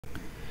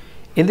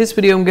In this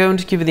video, I'm going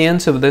to give you the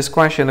answer of this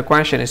question. The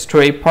question is: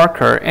 Trey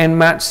Parker and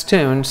Matt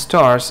Stone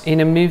stars in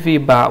a movie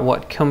about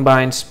what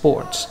combined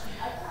sports?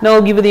 Now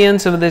I'll give you the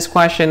answer of this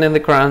question, and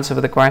the correct answer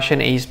of the question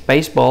is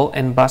baseball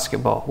and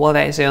basketball. Well,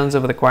 that is the answer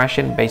of the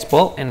question: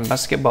 baseball and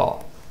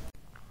basketball.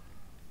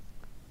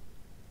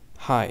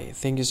 Hi,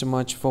 thank you so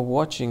much for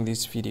watching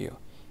this video.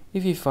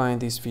 If you find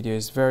this video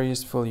is very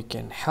useful, you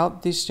can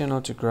help this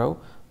channel to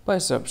grow by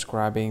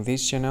subscribing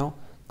this channel.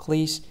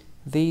 Please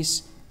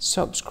this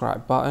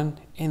subscribe button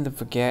and don't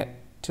forget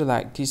to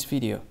like this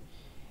video.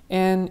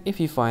 And if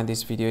you find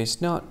this video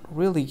is not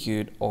really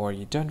good, or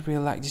you don't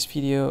really like this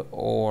video,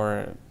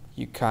 or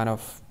you kind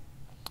of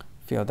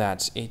feel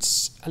that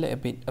it's a little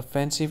bit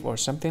offensive or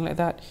something like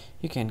that,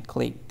 you can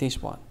click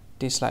this one,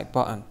 dislike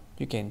button.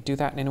 You can do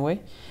that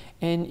anyway.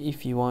 And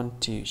if you want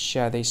to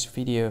share this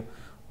video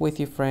with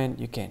your friend,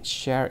 you can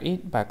share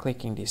it by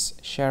clicking this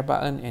share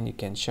button, and you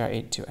can share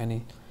it to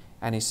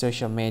any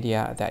social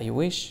media that you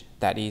wish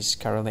that is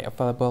currently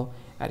available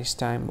at this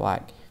time,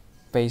 like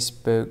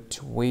Facebook,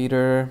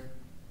 Twitter,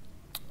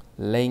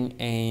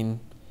 LinkedIn,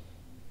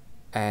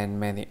 and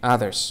many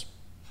others.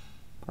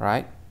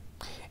 Right?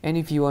 And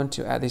if you want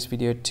to add this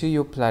video to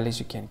your playlist,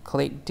 you can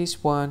click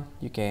this one.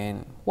 You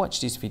can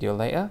watch this video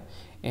later,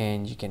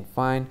 and you can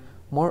find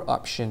more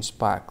options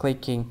by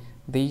clicking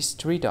these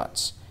three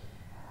dots.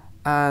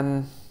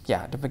 And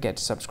yeah, don't forget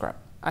to subscribe.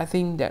 I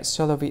think that's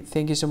all of it.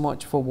 Thank you so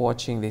much for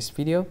watching this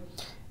video,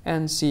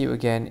 and see you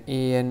again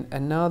in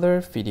another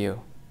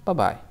video. Bye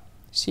bye.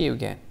 See you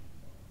again.